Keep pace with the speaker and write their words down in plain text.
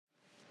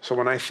So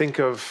when I think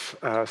of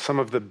some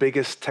of the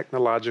biggest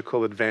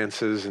technological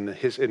advances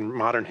in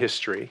modern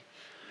history,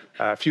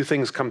 a few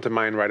things come to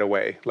mind right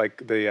away,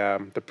 like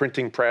the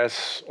printing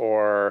press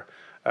or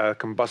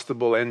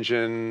combustible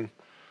engine,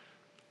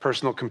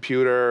 personal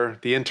computer,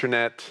 the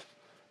internet.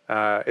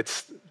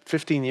 It's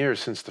 15 years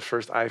since the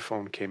first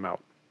iPhone came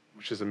out,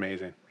 which is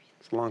amazing.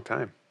 It's a long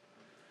time.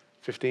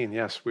 15,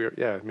 yes,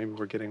 maybe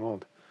we're getting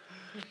old.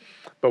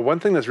 But one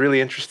thing that's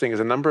really interesting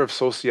is a number of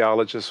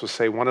sociologists will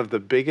say one of the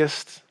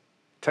biggest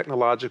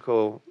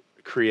technological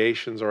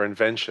creations or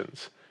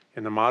inventions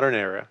in the modern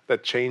era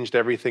that changed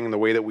everything in the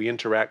way that we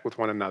interact with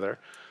one another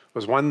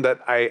was one that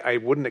I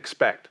wouldn't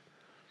expect,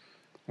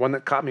 one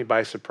that caught me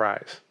by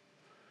surprise.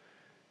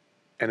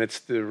 And it's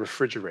the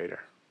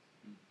refrigerator,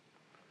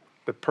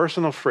 the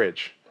personal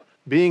fridge.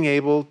 Being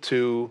able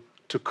to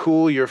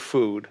cool your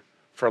food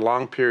for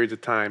long periods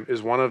of time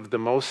is one of the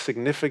most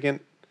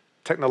significant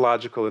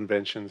technological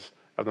inventions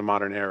of the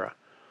modern era.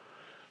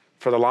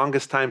 For the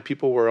longest time,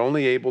 people were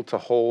only able to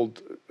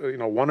hold,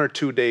 1 or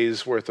 2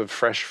 days worth of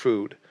fresh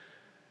food.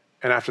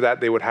 And after that,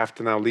 they would have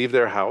to now leave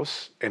their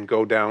house and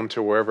go down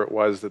to wherever it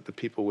was that the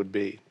people would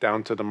be,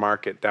 down to the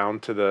market, down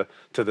to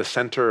the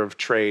center of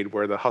trade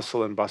where the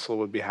hustle and bustle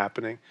would be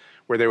happening,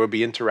 where there would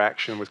be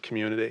interaction with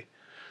community.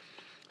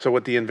 So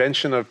with the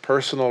invention of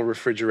personal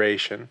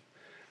refrigeration,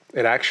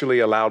 it actually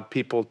allowed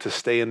people to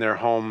stay in their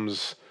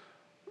homes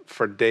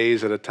for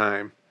days at a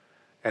time.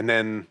 And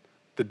then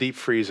the deep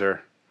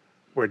freezer,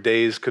 where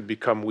days could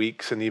become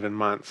weeks and even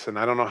months. And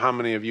I don't know how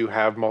many of you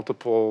have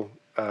multiple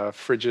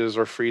fridges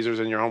or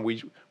freezers in your home.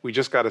 We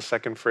just got a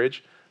second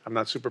fridge. I'm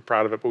not super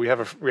proud of it, but we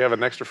have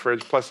an extra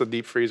fridge plus a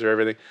deep freezer,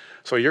 everything.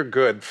 So you're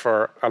good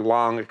for a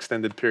long,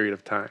 extended period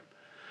of time.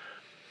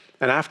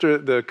 And after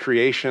the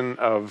creation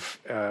of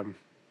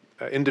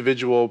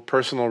individual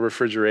personal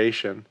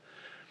refrigeration,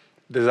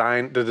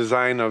 the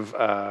design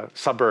of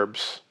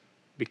suburbs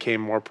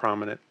became more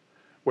prominent,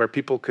 where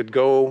people could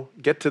go,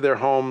 get to their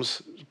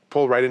homes,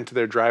 pull right into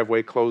their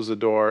driveway, close the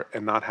door,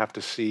 and not have to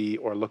see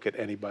or look at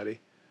anybody.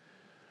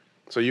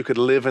 So you could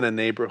live in a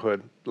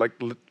neighborhood, like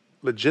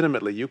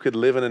legitimately, you could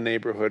live in a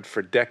neighborhood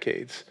for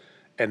decades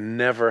and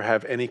never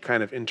have any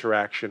kind of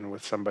interaction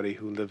with somebody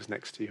who lives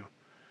next to you.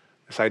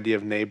 This idea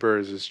of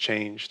neighbors has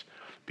changed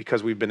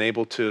because we've been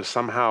able to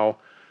somehow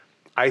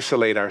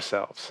isolate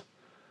ourselves,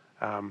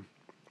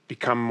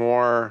 become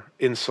more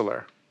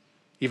insular.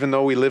 Even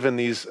though we live in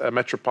these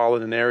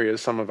metropolitan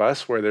areas, some of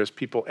us, where there's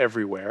people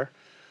everywhere,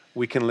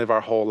 we can live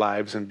our whole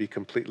lives and be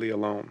completely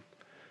alone.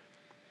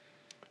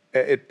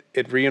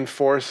 It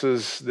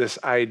reinforces this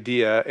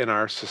idea in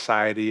our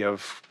society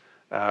of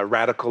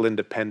radical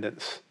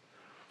independence,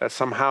 that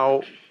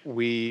somehow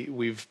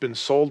we've been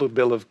sold a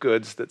bill of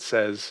goods that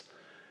says,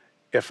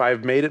 if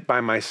I've made it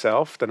by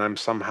myself, then I'm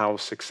somehow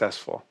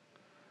successful,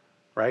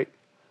 right?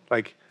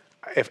 Like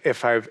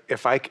if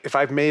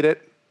I've made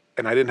it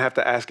and I didn't have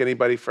to ask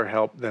anybody for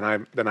help, then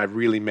I've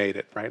really made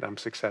it, right? I'm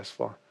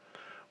successful.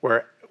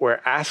 Where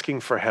asking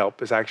for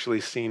help is actually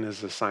seen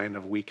as a sign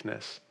of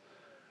weakness,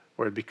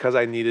 where because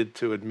I needed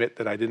to admit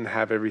that I didn't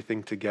have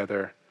everything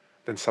together,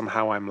 then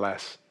somehow I'm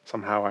less,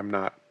 somehow I'm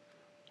not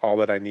all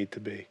that I need to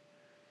be.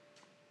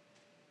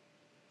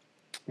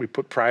 We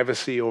put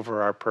privacy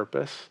over our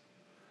purpose.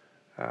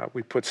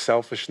 We put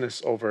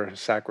selfishness over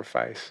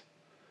sacrifice.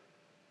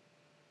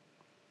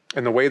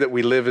 And the way that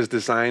we live is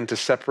designed to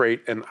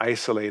separate and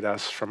isolate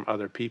us from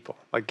other people.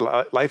 Like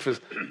life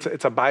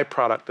it's a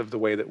byproduct of the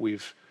way that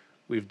we've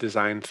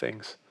designed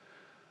things.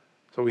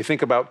 So we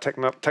think about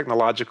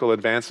technological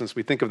advancements,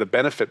 we think of the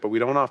benefit, but we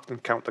don't often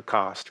count the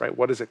cost, right?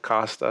 What does it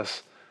cost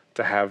us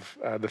to have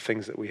the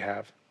things that we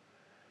have?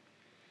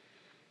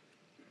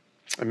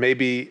 And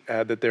maybe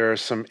that there are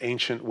some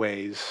ancient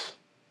ways,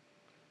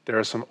 there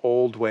are some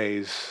old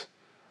ways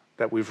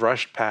that we've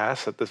rushed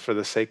past for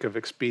the sake of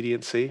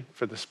expediency,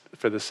 for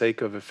the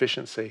sake of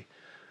efficiency,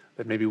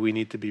 that maybe we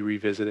need to be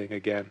revisiting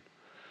again.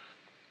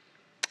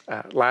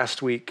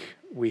 Last week,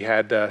 we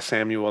had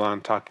Samuel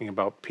on talking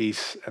about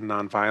peace and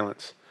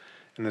nonviolence.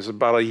 And there's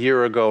about a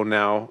year ago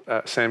now,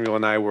 Samuel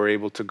and I were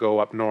able to go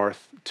up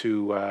north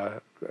to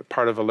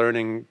part of a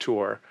learning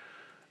tour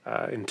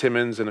in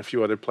Timmins and a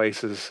few other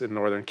places in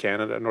northern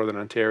Canada, northern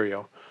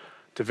Ontario,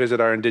 to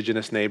visit our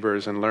Indigenous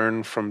neighbors and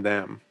learn from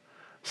them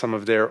some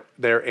of their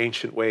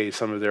ancient ways,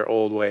 some of their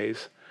old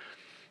ways.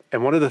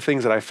 And one of the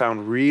things that I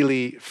found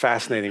really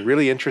fascinating,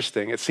 really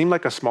interesting, it seemed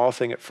like a small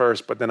thing at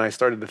first, but then I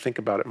started to think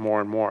about it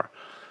more and more.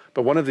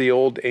 But one of the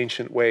old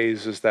ancient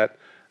ways is that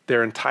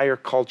their entire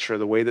culture,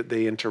 the way that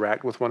they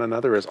interact with one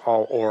another, is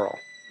all oral.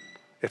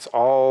 It's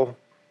all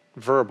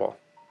verbal.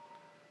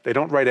 They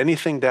don't write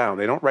anything down.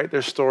 They don't write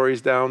their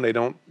stories down.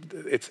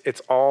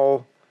 It's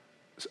all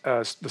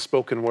the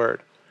spoken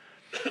word.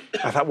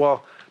 I thought,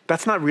 well,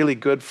 that's not really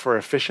good for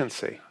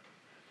efficiency.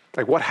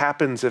 Like, what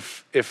happens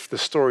if the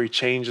story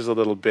changes a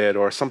little bit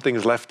or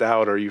something's left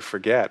out or you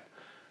forget?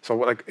 So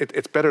like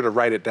it's better to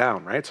write it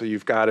down, right? So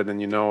you've got it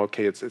and you know,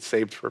 okay, it's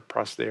saved for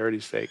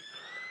posterity's sake.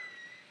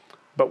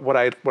 But what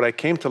I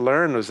came to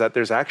learn was that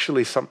there's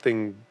actually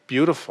something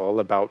beautiful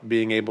about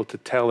being able to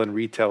tell and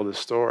retell the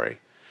story.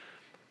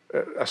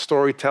 a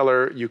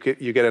storyteller, you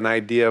get an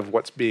idea of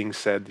what's being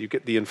said. You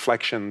get the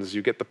inflections,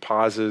 you get the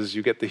pauses,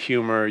 you get the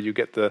humor, you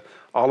get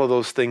all of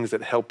those things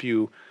that help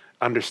you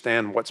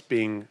understand what's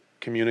being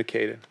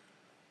communicated.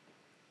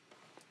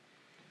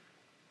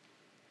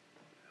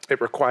 It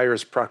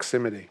requires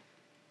proximity.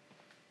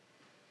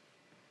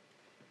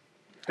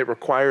 It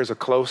requires a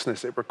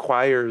closeness. It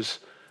requires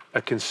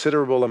a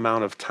considerable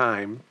amount of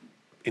time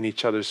in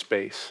each other's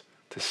space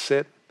to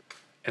sit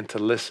and to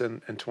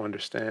listen and to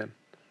understand.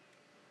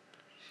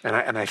 And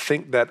I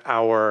think that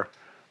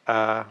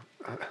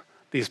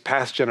these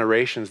past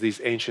generations,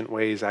 these ancient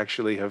ways,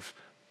 actually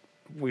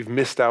we've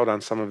missed out on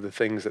some of the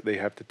things that they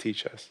have to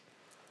teach us.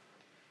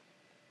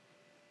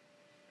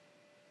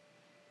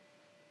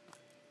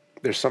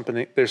 There's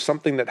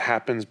something that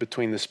happens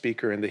between the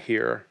speaker and the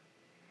hearer.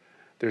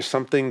 There's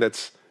something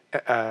that's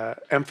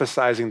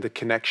emphasizing the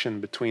connection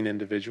between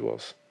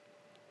individuals.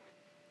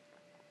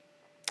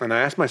 And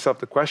I asked myself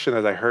the question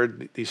as I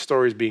heard these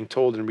stories being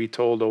told and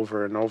retold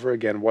over and over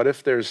again, what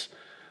if there's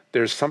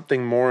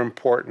something more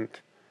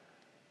important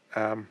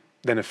than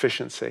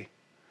efficiency?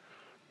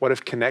 What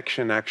if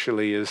connection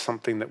actually is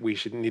something that we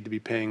should need to be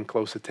paying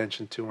close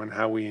attention to in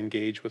how we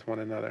engage with one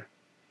another?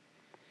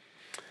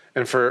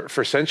 And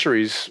for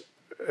centuries,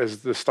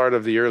 as the start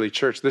of the early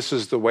church, this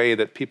is the way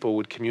that people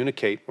would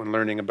communicate when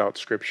learning about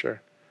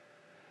Scripture.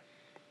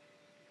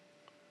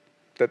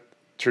 That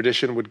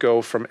tradition would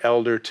go from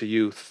elder to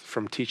youth,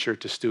 from teacher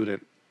to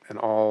student, and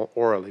all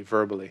orally,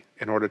 verbally,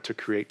 in order to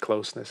create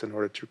closeness, in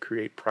order to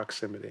create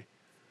proximity.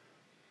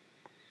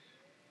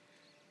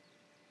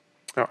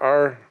 Now,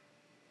 our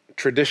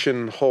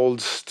tradition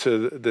holds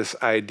to this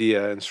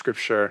idea in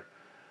Scripture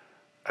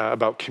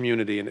about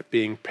community and it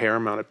being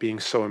paramount, it being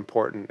so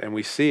important, and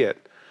we see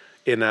it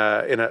in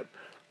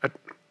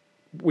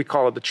we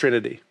call it the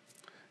Trinity.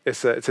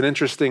 It's an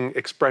interesting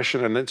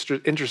expression, an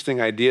interesting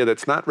idea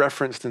that's not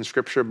referenced in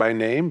Scripture by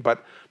name,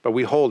 but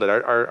we hold it.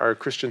 Our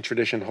Christian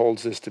tradition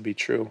holds this to be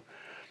true.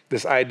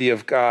 This idea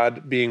of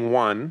God being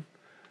one,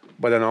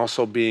 but then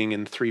also being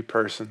in three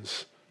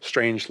persons,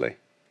 strangely.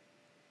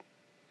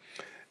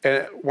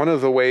 And one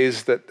of the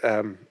ways that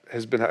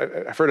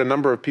I've heard a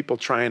number of people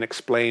try and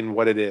explain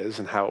what it is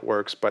and how it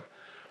works, but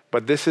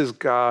this is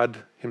God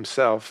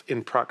himself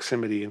in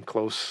proximity, in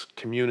close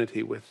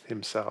community with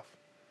himself.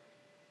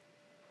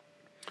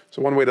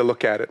 So one way to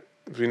look at it,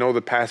 as we know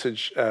the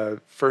passage, 1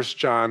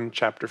 John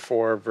chapter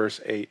 4,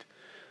 verse 8,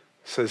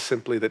 says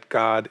simply that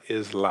God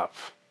is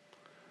love.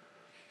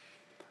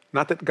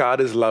 Not that God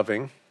is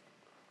loving,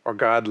 or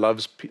God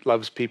loves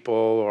people,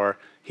 or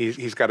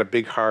he's got a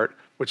big heart,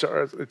 which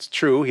it's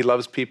true, he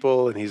loves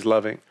people and he's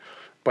loving.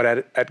 But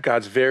at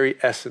God's very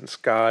essence,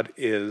 God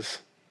is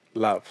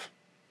love.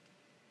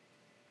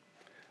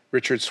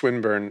 Richard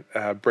Swinburne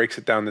breaks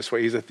it down this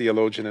way. He's a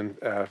theologian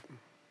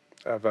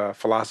of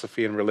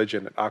philosophy and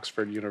religion at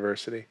Oxford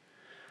University.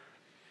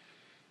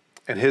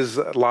 And his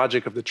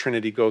logic of the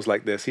Trinity goes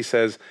like this. He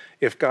says,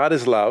 if God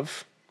is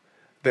love,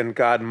 then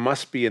God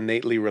must be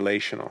innately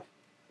relational.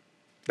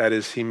 That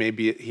is, he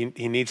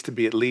needs to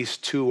be at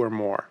least two or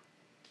more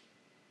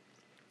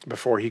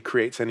before he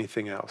creates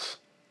anything else.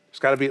 There's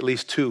got to be at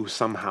least two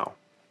somehow.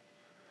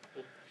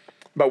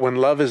 But when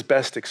love is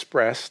best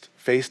expressed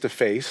face to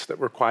face, that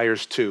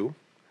requires two,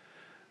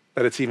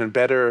 that it's even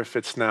better if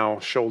it's now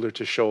shoulder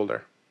to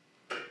shoulder,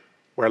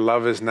 where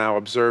love is now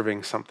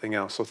observing something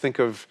else. So think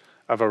of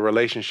a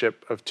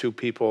relationship of two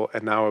people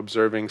and now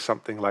observing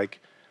something like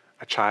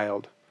a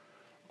child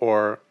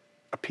or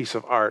a piece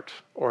of art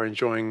or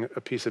enjoying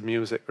a piece of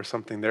music or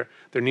something. There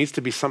needs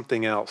to be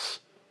something else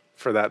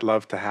for that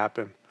love to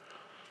happen.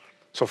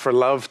 So for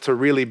love to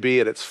really be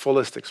at its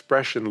fullest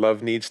expression,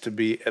 love needs to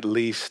be at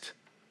least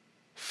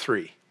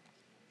three.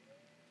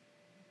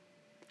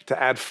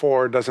 To add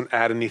four doesn't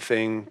add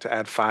anything. To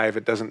add five,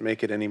 it doesn't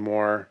make it any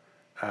more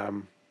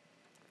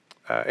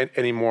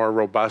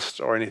robust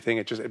or anything.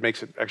 It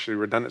makes it actually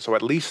redundant. So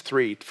at least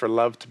three. For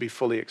love to be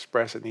fully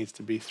expressed, it needs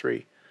to be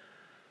three.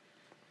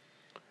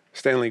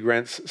 Stanley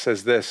Grenz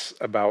says this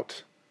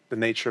about the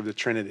nature of the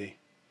Trinity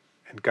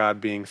and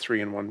God being three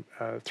in one.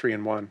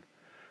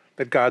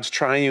 That God's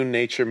triune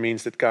nature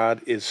means that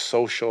God is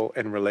social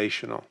and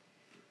relational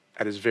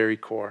at his very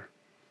core.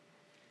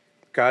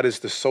 God is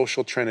the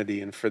social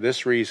Trinity, and for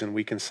this reason,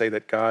 we can say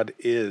that God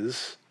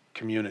is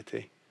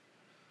community.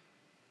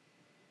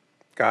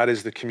 God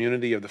is the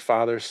community of the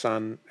Father,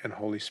 Son, and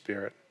Holy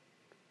Spirit,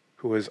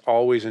 who has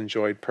always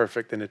enjoyed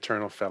perfect and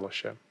eternal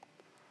fellowship.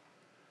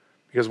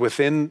 Because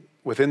within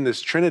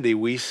this Trinity,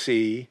 we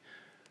see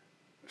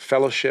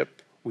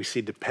fellowship, we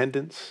see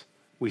dependence,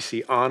 we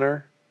see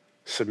honor,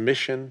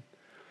 submission,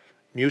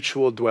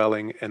 mutual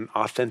dwelling, and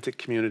authentic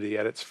community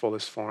at its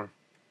fullest form.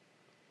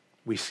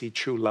 We see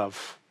true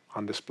love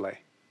on display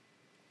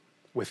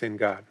within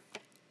God.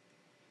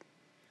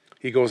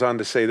 He goes on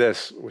to say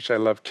this, which I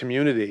love: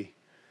 community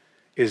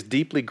is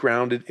deeply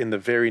grounded in the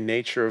very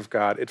nature of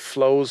God. It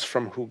flows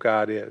from who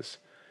God is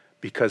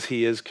because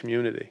he is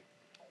community.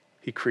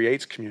 He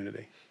creates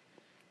community.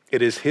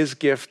 It is his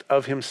gift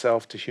of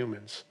himself to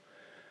humans.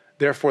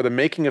 Therefore, the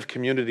making of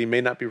community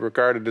may not be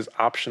regarded as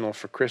optional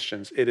for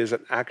Christians. It is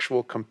an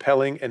actual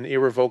compelling and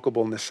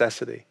irrevocable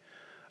necessity,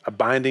 a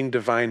binding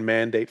divine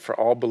mandate for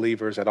all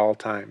believers at all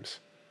times.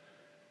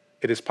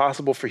 It is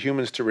possible for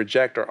humans to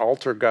reject or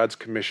alter God's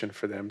commission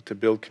for them to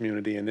build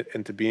community and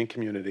to be in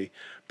community,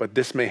 but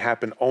this may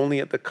happen only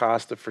at the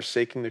cost of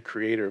forsaking the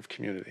creator of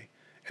community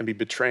and be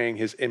betraying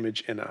his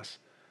image in us.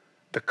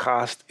 The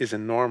cost is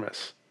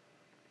enormous.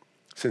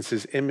 Since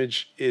his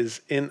image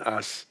is in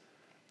us,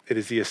 it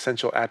is the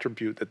essential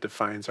attribute that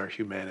defines our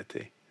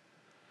humanity.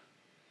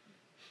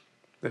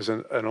 There's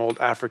an old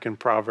African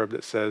proverb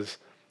that says,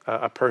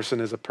 a person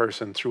is a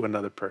person through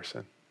another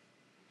person.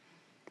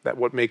 That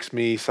what makes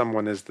me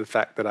someone is the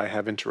fact that I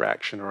have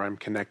interaction or I'm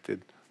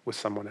connected with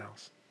someone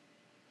else.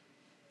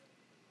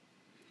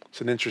 It's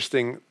an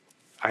interesting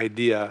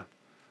idea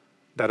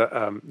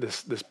that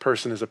this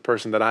person is a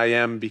person that I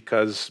am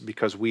because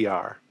we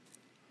are.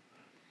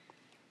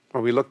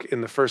 When we look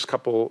in the first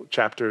couple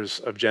chapters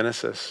of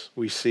Genesis,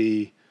 we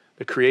see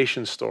the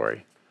creation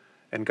story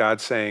and God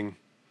saying,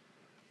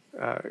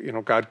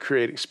 God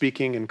creating,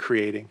 speaking and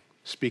creating.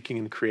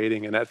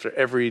 And after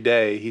every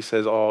day he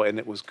says, oh, and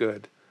it was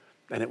good.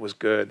 And it was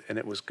good, and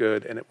it was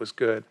good, and it was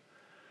good.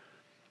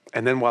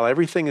 And then while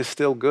everything is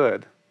still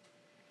good,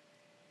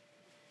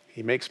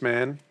 he makes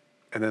man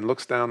and then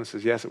looks down and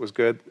says, yes, it was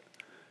good.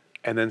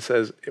 And then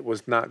says, it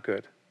was not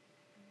good.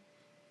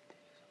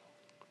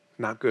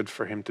 Not good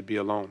for him to be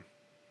alone.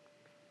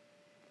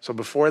 So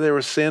before there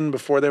was sin,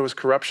 before there was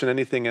corruption,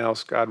 anything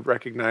else, God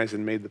recognized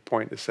and made the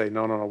point to say,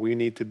 no, we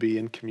need to be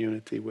in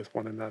community with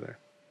one another.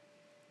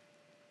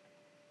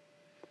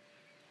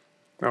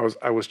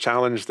 I was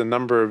challenged a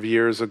number of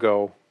years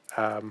ago.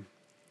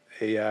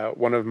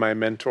 One of my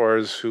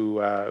mentors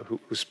who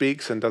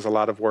speaks and does a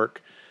lot of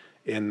work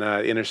in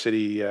inner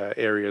city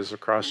areas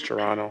across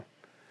Toronto,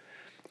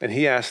 and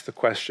he asked the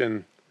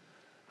question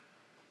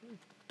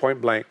point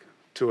blank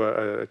to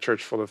a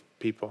church full of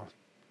people.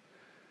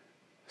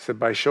 He said,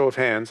 by show of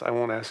hands, I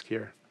won't ask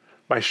here,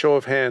 by show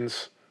of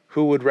hands,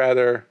 who would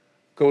rather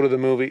go to the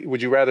movie?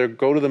 Would you rather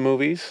go to the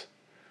movies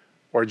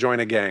or join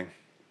a gang?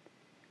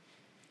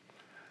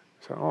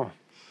 So,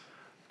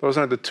 those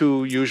aren't the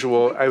two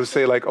usual. I would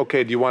say like,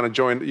 okay, do you want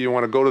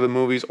to go to the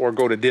movies or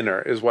go to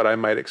dinner is what I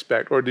might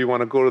expect. Or do you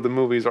want to go to the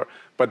movies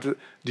but do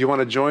you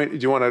want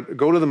to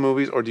go to the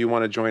movies or do you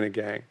want to join a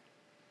gang?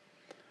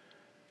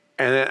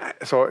 And then,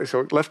 so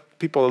it left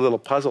people a little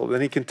puzzled. Then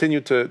he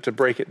continued to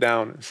break it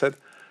down and said,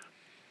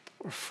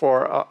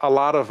 for a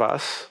lot of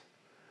us,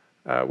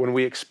 when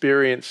we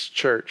experience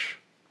church,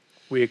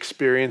 we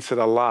experience it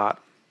a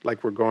lot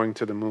like we're going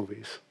to the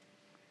movies.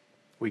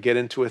 We get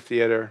into a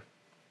theater,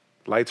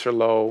 lights are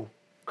low,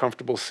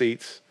 comfortable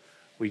seats.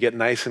 We get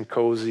nice and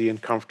cozy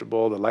and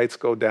comfortable. The lights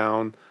go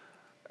down,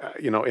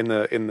 in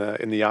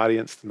the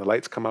audience, and the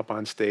lights come up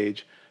on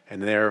stage,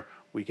 and there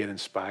we get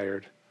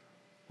inspired.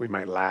 We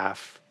might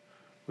laugh.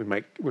 We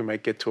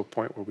might get to a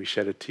point where we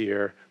shed a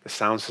tear. The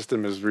sound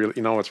system is really,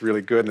 it's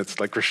really good, and it's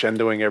like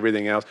crescendoing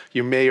everything else.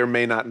 You may or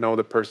may not know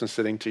the person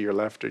sitting to your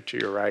left or to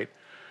your right,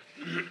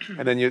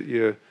 and then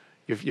you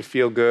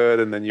feel good,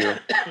 and then you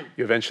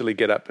eventually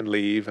get up and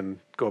leave and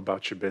go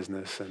about your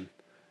business. And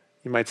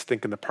you might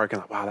think in the parking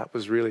lot, wow, that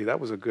was really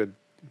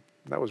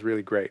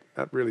great.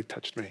 That really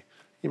touched me.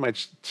 You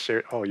might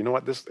share, oh, you know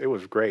what, it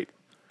was great.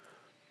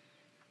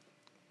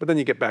 But then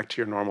you get back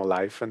to your normal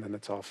life, and then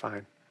it's all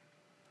fine.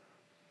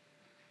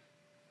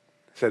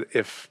 I said,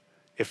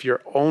 if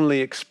your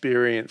only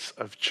experience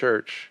of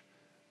church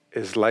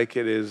is like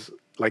it is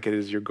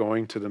you're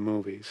going to the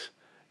movies,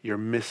 you're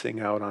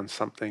missing out on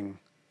something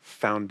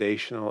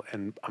foundational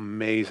and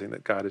amazing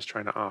that God is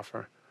trying to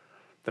offer.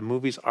 The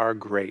movies are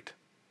great.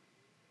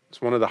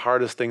 It's one of the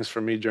hardest things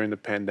for me during the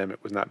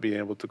pandemic was not being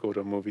able to go to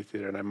a movie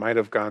theater. And I might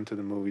have gone to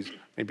the movies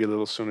maybe a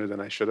little sooner than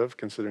I should have,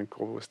 considering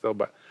COVID was still,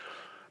 but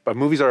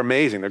movies are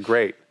amazing. They're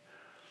great.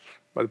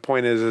 But the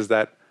point is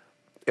that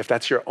if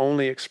that's your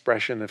only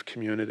expression of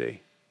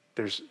community,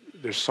 there's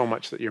so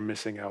much that you're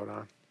missing out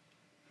on.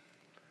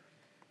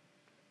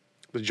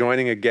 The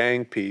joining a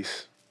gang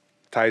piece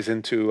ties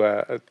into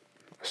a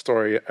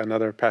story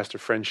another pastor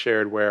friend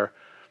shared, where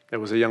there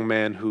was a young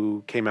man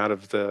who came out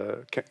of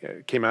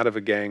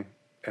a gang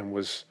and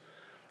was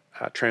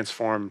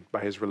transformed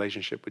by his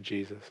relationship with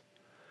Jesus.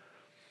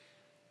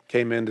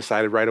 Came in,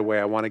 decided right away,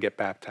 I want to get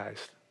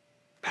baptized.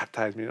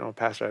 Baptize me,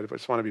 Pastor, I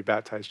just want to be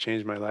baptized,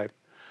 changed my life.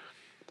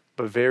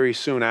 But very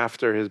soon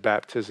after his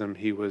baptism,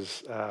 he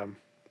was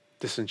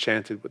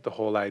disenchanted with the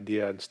whole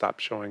idea and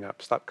stopped showing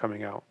up, stopped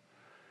coming out.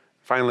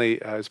 Finally,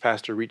 his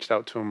pastor reached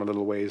out to him a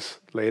little ways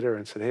later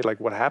and said, hey,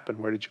 what happened?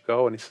 Where did you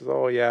go? And he says,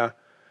 oh, yeah,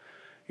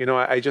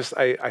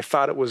 I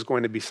thought it was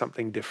going to be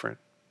something different.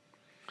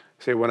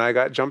 Say, when I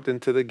got jumped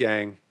into the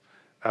gang,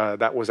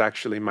 that was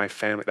actually my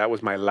family. That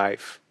was my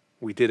life.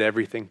 We did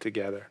everything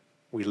together.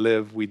 We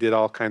lived. We did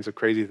all kinds of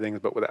crazy things.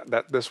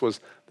 But this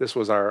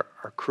was our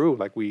crew.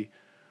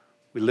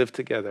 We lived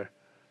together.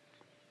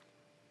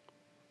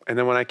 And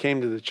then when I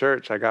came to the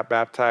church, I got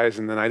baptized,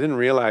 and then I didn't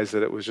realize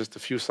that it was just a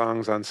few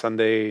songs on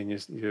Sunday, and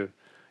you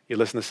You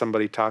listen to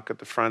somebody talk at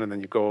the front, and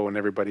then you go, and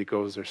everybody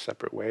goes their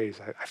separate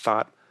ways. I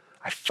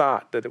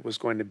thought that it was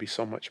going to be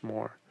so much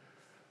more.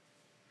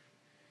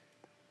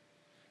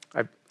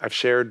 I've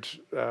shared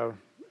a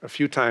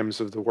few times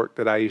of the work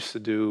that I used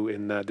to do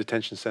in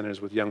detention centers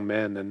with young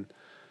men,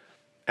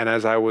 and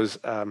as I was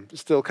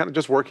still kind of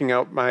just working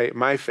out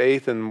my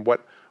faith and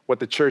what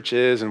the church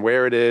is and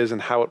where it is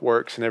and how it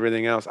works and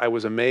everything else, I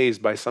was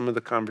amazed by some of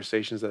the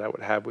conversations that I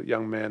would have with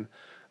young men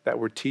that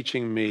were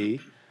teaching me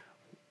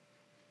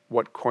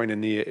what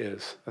koinonia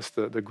is. That's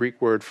the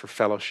Greek word for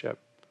fellowship.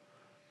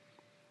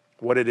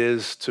 What it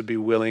is to be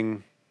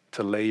willing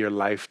to lay your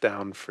life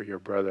down for your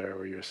brother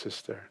or your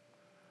sister.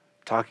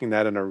 Talking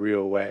that in a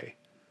real way.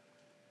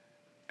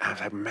 And I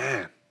was like,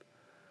 man,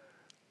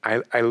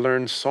 I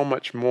learned so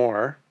much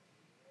more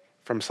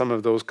from some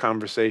of those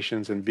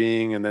conversations and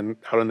then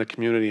out in the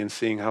community and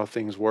seeing how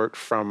things work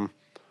from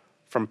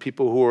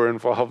people who are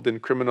involved in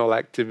criminal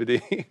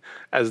activity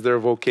as their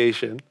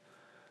vocation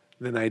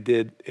than I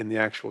did in the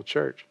actual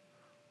church.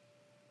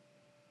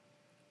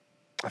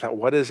 I thought,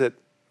 what is it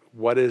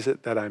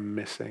that I'm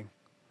missing?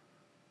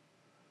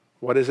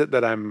 What is it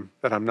that I'm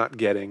not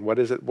getting?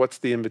 What's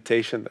the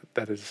invitation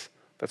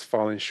that's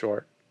falling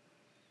short?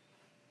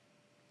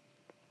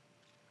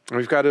 And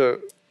we've got to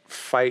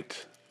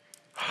fight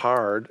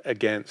hard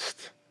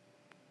against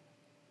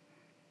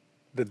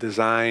the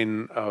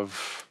design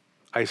of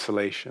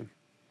isolation,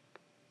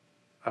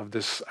 of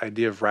this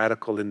idea of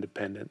radical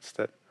independence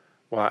that,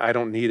 well, I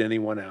don't need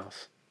anyone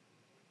else.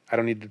 I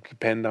don't need to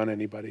depend on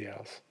anybody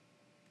else.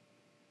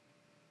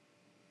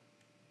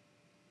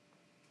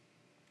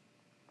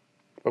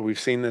 But we've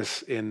seen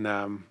this in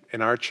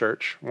our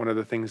church. One of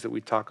the things that we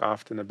talk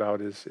often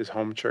about is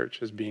home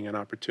church as being an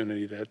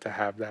opportunity to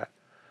have that.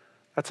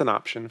 That's an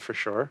option for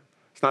sure.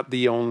 It's not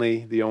the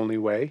only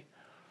way,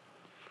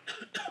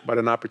 but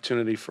an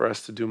opportunity for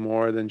us to do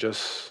more than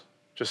just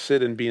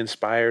sit and be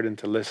inspired and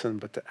to listen,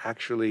 but to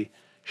actually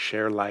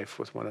share life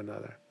with one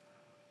another.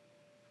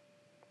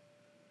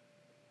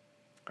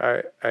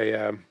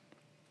 I've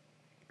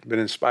been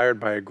inspired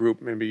by a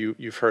group, maybe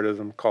you've heard of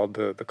them, called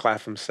the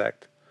Clapham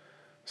Sect.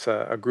 It's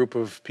a group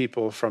of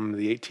people from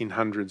the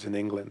 1800s in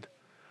England.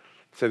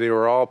 So they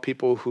were all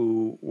people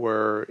who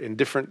were in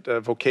different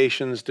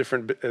vocations,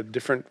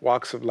 different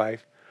walks of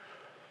life,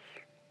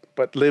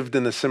 but lived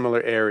in a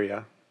similar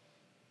area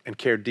and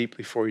cared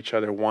deeply for each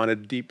other,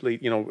 wanted deeply,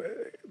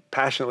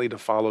 passionately to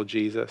follow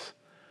Jesus.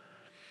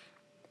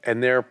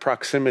 And their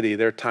proximity,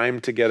 their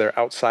time together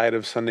outside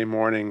of Sunday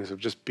mornings, of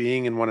just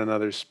being in one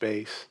another's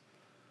space,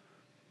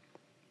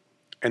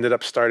 ended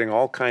up starting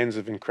all kinds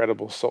of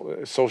incredible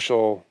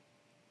social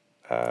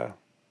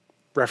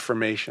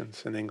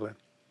reformations in England,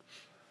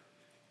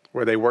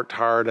 where they worked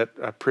hard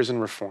at prison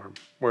reform,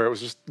 where it was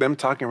just them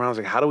talking around,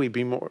 like, how do we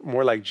be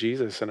more like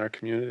Jesus in our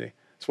community?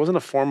 This wasn't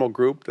a formal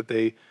group that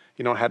they,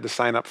 had to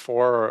sign up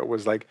for, or it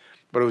was like,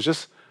 but it was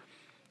just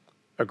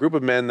a group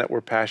of men that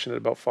were passionate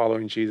about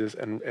following Jesus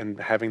and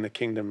having the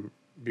kingdom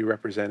be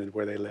represented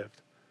where they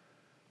lived.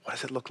 What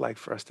does it look like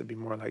for us to be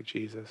more like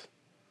Jesus?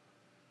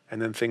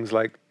 And then things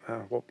like,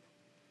 I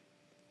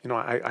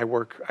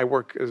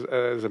work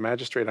as a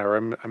magistrate, or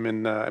I'm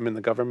in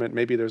the government.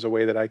 Maybe there's a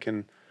way that I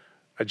can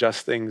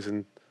adjust things,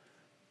 and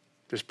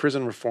this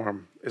prison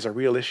reform is a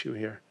real issue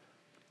here.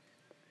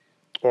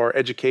 Or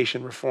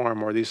education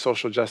reform, or these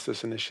social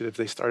justice initiatives,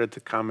 they started to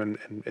come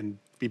and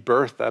be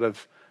birthed out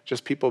of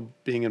just people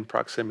being in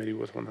proximity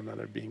with one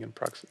another, being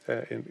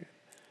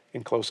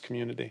in close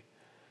community.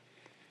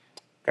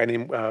 A guy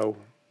named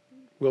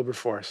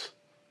Wilberforce,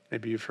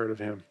 maybe you've heard of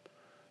him.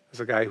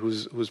 There's a guy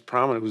who's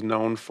prominent, who's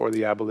known for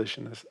the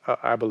abolition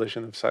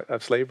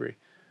of slavery,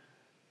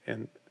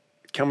 and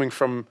coming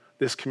from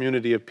this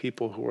community of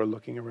people who are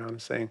looking around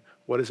and saying,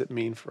 what does it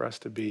mean for us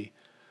to be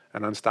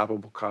an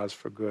unstoppable cause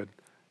for good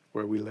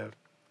where we live?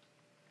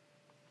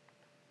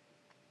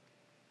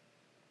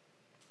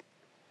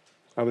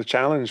 Now, the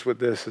challenge with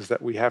this is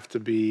that we have to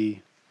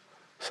be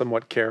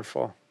somewhat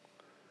careful,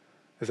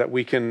 is that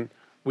we can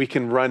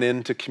run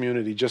into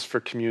community just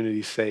for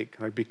community's sake.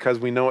 Like, because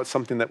we know it's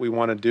something that we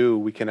want to do,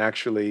 we can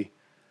actually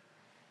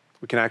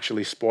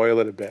spoil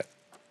it a bit.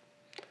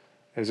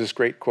 There's this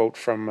great quote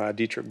from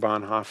Dietrich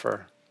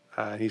Bonhoeffer.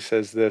 He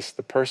says this: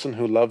 the person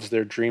who loves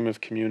their dream of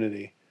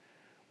community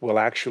will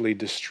actually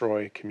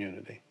destroy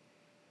community.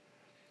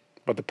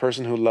 But the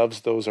person who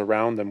loves those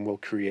around them will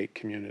create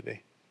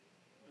community.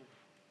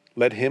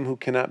 Let him who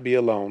cannot be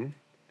alone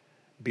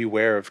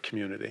beware of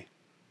community.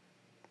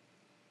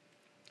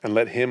 And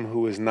let him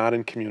who is not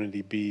in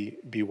community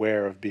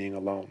beware of being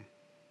alone.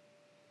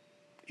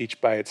 Each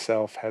by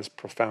itself has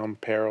profound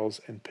perils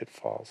and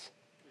pitfalls.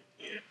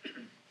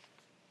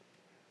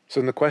 So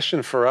in the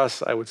question for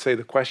us, I would say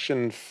the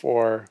question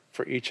for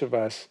each of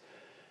us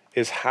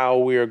is how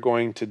we are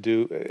going to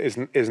do,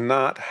 is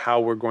not how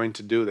we're going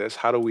to do this.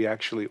 How do we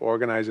actually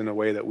organize in a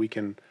way that we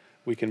can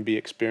be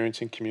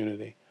experiencing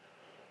community?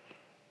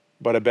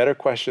 But a better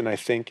question, I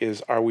think,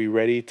 is, are we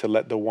ready to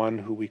let the one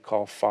who we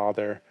call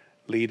Father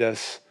lead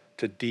us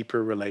to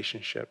deeper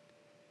relationship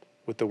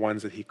with the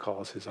ones that he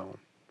calls his own?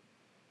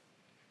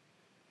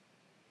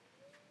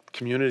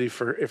 community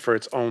for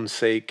its own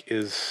sake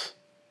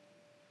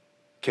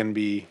can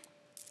be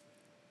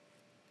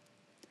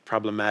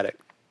problematic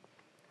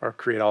or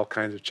create all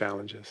kinds of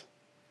challenges.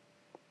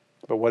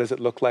 But what does it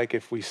look like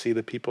if we see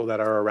the people that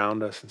are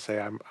around us and say,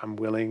 I'm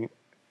willing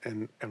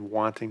and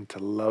wanting to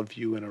love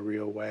you in a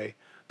real way,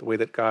 the way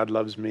that God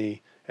loves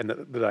me, and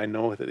that I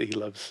know that he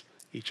loves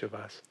each of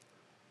us?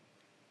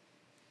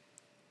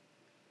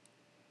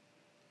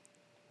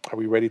 Are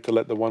we ready to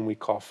let the one we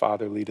call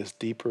Father lead us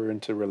deeper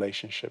into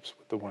relationships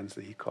with the ones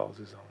that he calls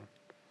his own?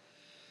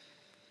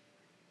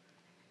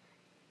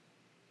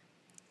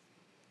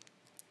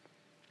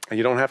 And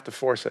you don't have to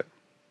force it.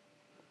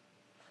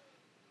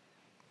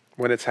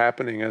 When it's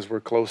happening, as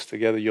we're close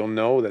together, you'll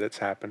know that it's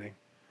happening.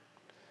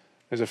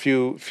 There's a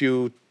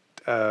few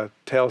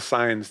tell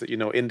signs that,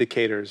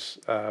 indicators,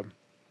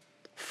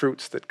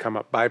 fruits that come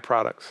up,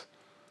 byproducts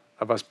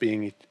of us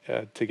being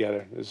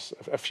together. There's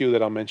a few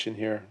that I'll mention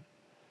here.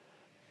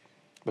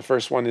 The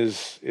first one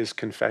is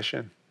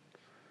confession.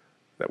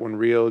 That when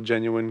real,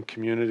 genuine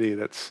community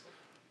that's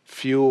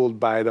fueled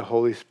by the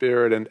Holy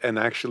Spirit and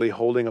actually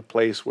holding a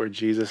place where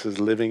Jesus is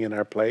living in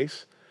our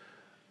place,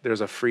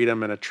 there's a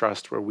freedom and a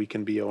trust where we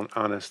can be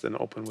honest and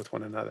open with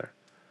one another.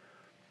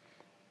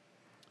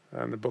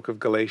 In the book of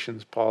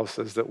Galatians, Paul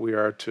says that we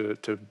are to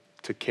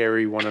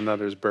carry one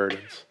another's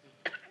burdens.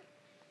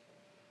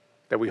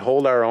 That we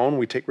hold our own,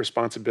 we take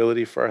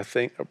responsibility for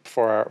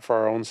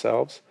our own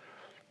selves,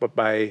 but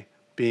by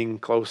being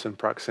close in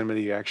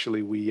proximity,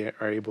 actually we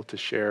are able to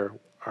share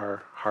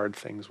our hard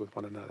things with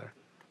one another.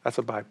 That's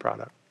a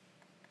byproduct.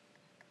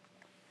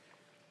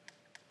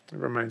 It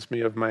reminds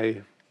me of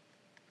my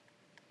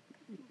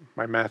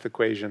math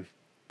equation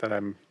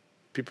that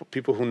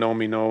people who know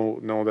me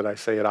know that I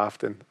say it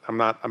often. I'm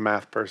not a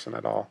math person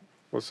at all.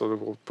 So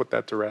we'll put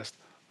that to rest.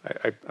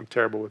 I'm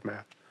terrible with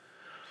math.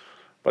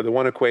 But the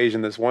one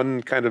equation, this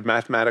one kind of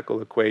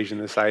mathematical equation,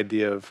 this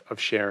idea of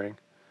sharing,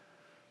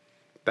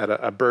 that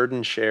a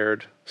burden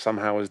shared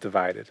somehow is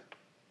divided.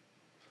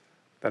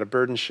 That a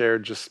burden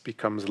shared just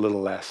becomes a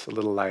little less, a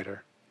little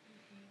lighter.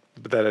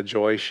 But that a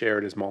joy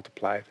shared is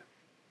multiplied.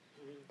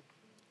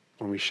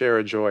 When we share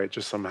a joy, it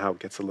just somehow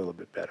gets a little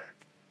bit better.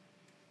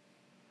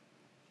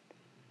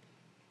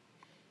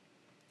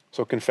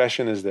 So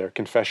confession is there.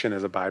 Confession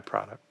is a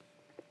byproduct.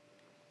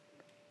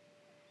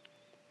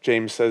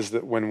 James says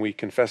that when we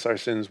confess our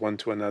sins one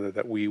to another,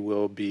 that we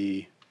will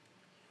be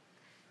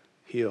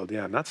healed.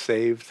 Yeah, not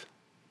saved,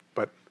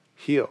 but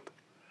healed.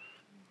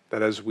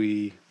 That as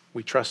we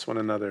trust one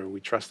another, we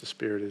trust the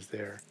Spirit is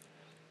there,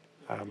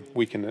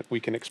 we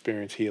can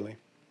experience healing.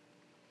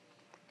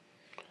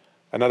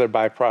 Another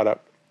byproduct,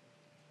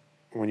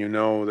 when you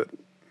know that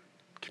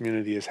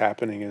community is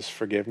happening, is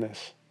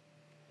forgiveness.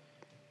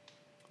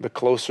 The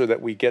closer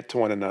that we get to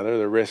one another,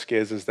 the risk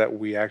is that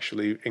we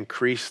actually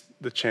increase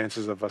the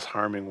chances of us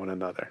harming one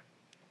another.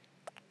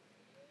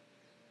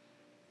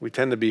 We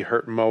tend to be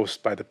hurt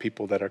most by the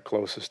people that are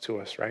closest to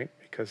us, right?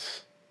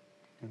 Because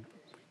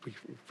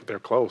they're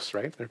close,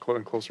 right? They're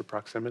in closer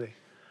proximity.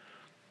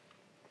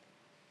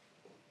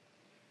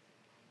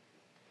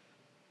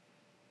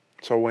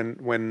 So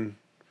when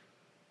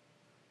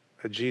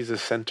a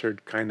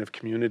Jesus-centered kind of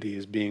community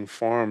is being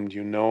formed,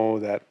 you know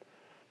that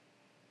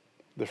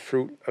the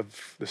fruit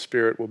of the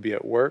Spirit will be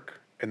at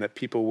work and that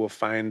people will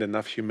find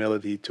enough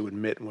humility to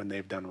admit when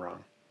they've done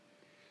wrong.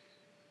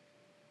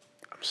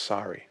 I'm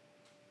sorry.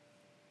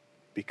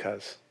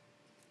 Because.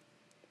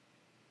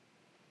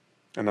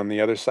 And on the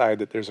other side,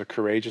 that there's a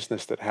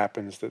courageousness that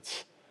happens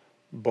that's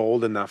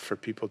bold enough for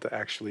people to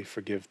actually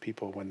forgive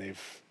people when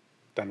they've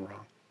done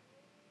wrong.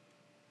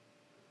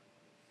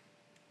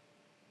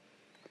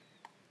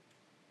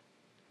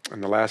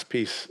 And the last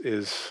piece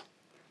is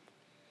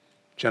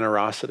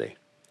generosity.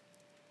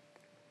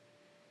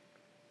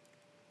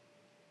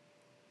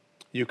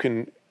 You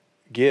can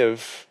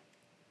give,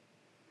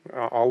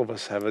 all of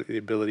us have the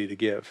ability to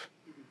give,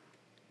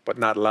 but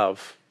not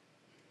love,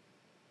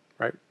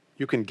 right?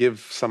 You can give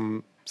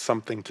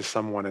something to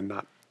someone and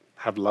not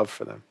have love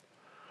for them.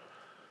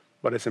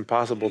 But it's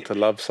impossible to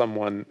love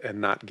someone and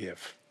not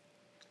give.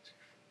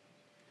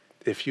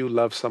 If you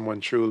love someone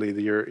truly,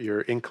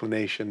 your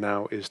inclination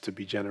now is to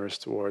be generous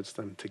towards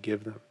them, to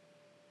give them.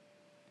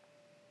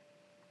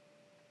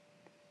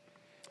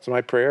 So my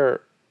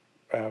prayer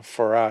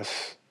for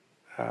us,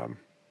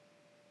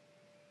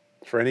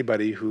 for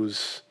anybody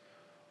who's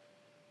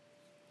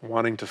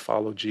wanting to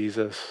follow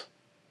Jesus,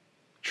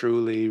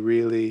 truly,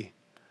 really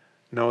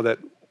know that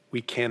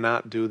we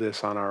cannot do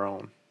this on our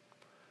own.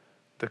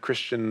 The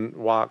Christian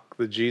walk,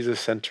 the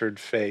Jesus-centered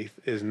faith,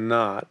 is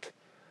not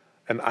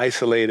an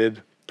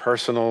isolated,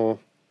 personal,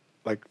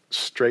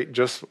 straight,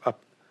 just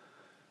up.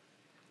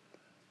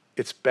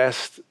 It's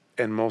best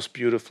and most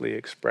beautifully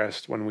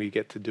expressed when we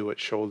get to do it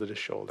shoulder to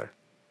shoulder.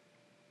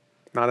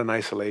 Not in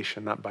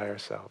isolation, not by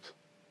ourselves.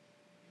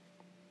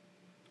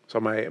 So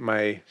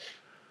my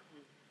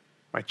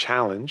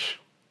challenge,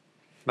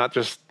 not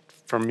just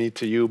from me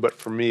to you, but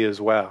for me as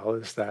well,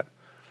 is that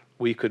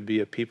we could be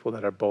a people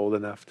that are bold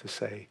enough to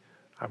say,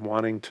 I'm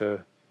wanting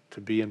to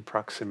be in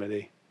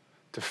proximity,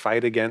 to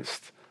fight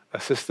against a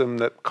system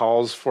that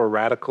calls for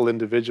radical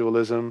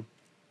individualism,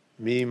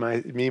 me,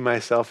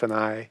 myself, and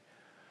I,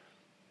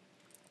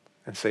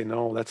 and say,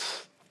 no,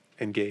 let's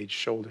engage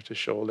shoulder to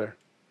shoulder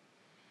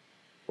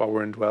while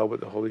we're indwelled with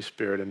the Holy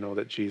Spirit and know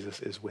that Jesus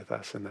is with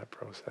us in that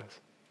process.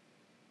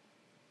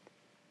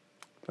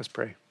 Let's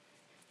pray.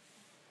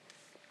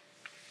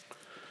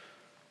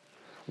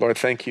 Lord,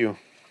 thank you.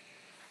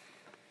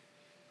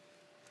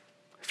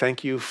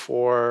 Thank you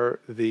for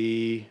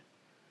the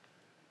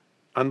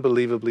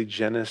unbelievably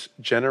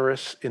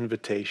generous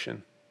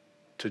invitation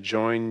to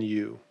join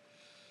you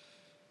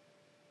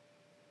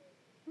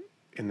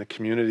in the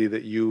community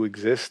that you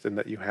exist and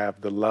that you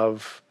have, the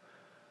love,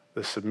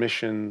 the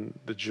submission,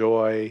 the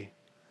joy.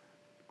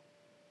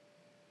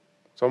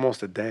 It's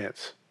almost a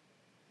dance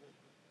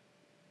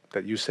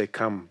that you say,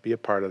 come, be a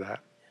part of that.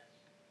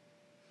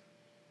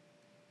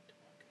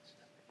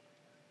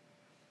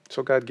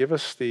 So God, give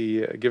us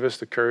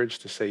the courage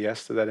to say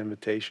yes to that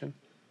invitation,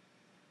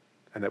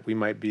 and that we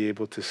might be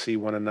able to see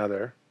one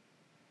another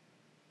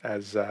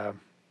as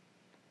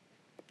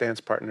dance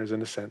partners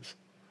in a sense.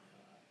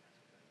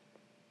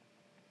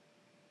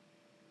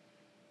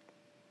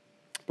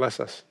 Bless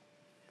us,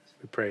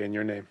 we pray in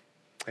your name.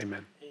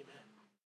 Amen.